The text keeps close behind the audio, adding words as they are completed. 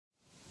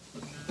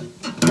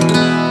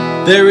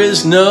There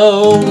is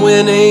no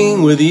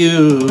winning with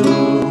you.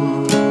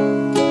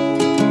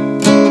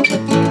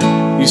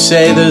 You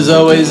say there's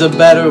always a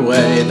better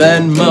way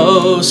than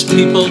most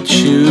people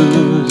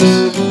choose.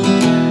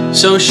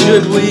 So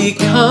should we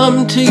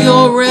come to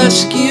your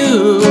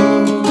rescue?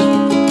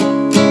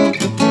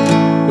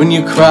 When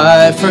you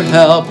cry for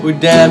help, we're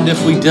damned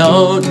if we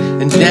don't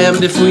and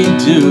damned if we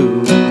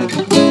do.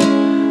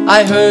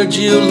 I heard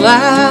you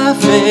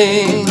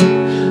laughing,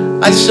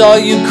 I saw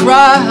you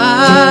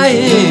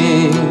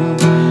crying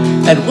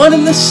at one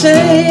and the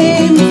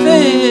same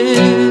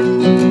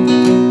thing.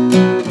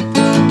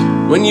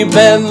 When you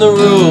bend the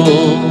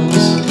rules,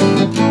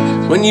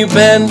 when you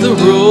bend the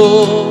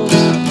rules,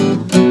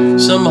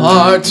 some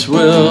hearts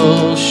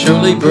will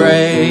surely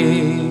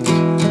break.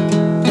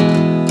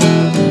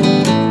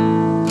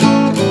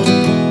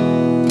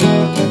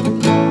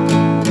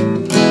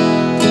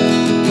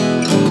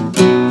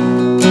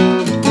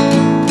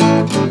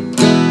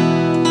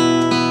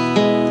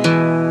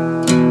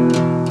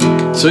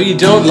 So you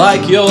don't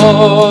like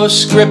your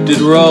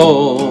scripted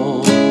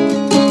role?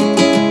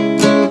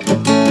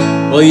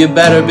 Well, you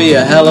better be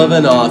a hell of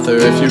an author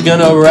if you're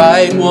gonna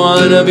write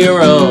one of your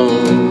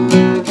own.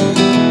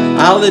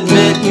 I'll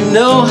admit you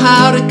know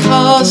how to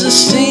cause a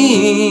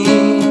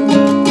scene.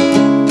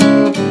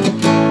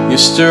 You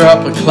stir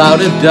up a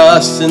cloud of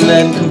dust and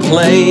then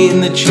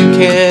complain that you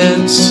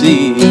can't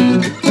see.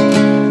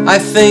 I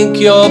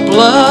think you're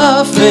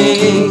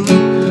bluffing,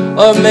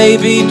 or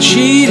maybe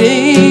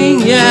cheating,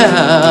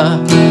 yeah.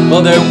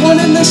 Well, they're one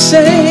and the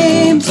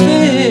same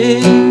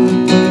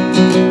thing.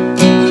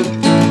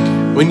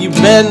 When you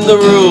bend the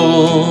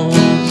rules,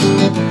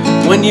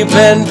 when you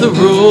bend the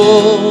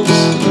rules,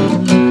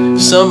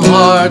 some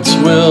hearts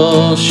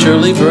will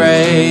surely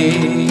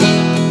break.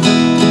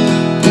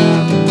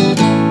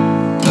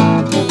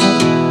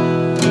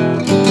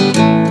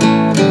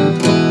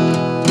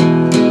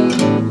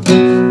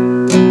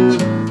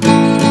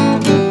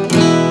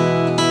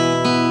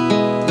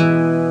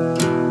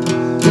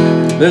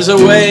 There's a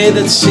way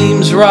that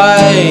seems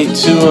right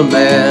to a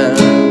man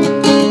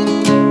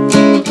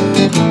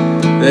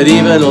that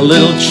even a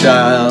little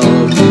child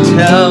can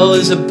tell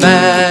is a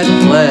bad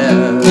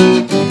plan.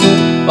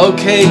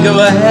 Okay,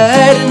 go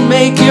ahead and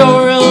make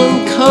your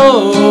own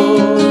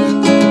code,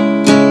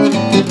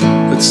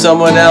 but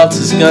someone else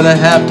is gonna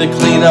have to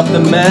clean up the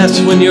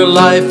mess when your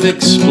life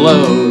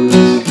explodes.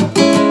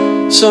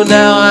 So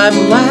now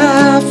I'm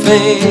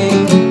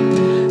laughing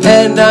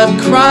and I'm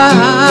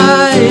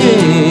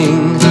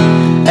crying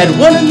at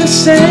one and the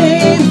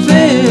same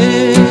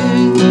thing.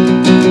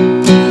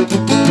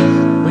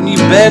 When you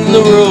bend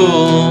the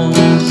rules,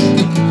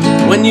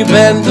 when you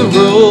bend the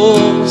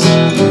rules,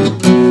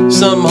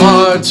 some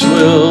hearts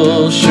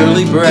will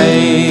surely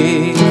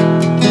break.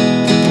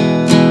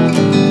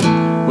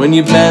 When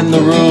you bend the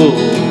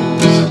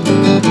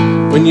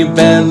rules, when you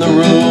bend the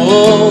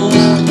rules,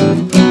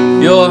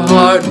 your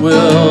heart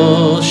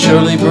will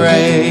surely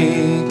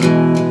break.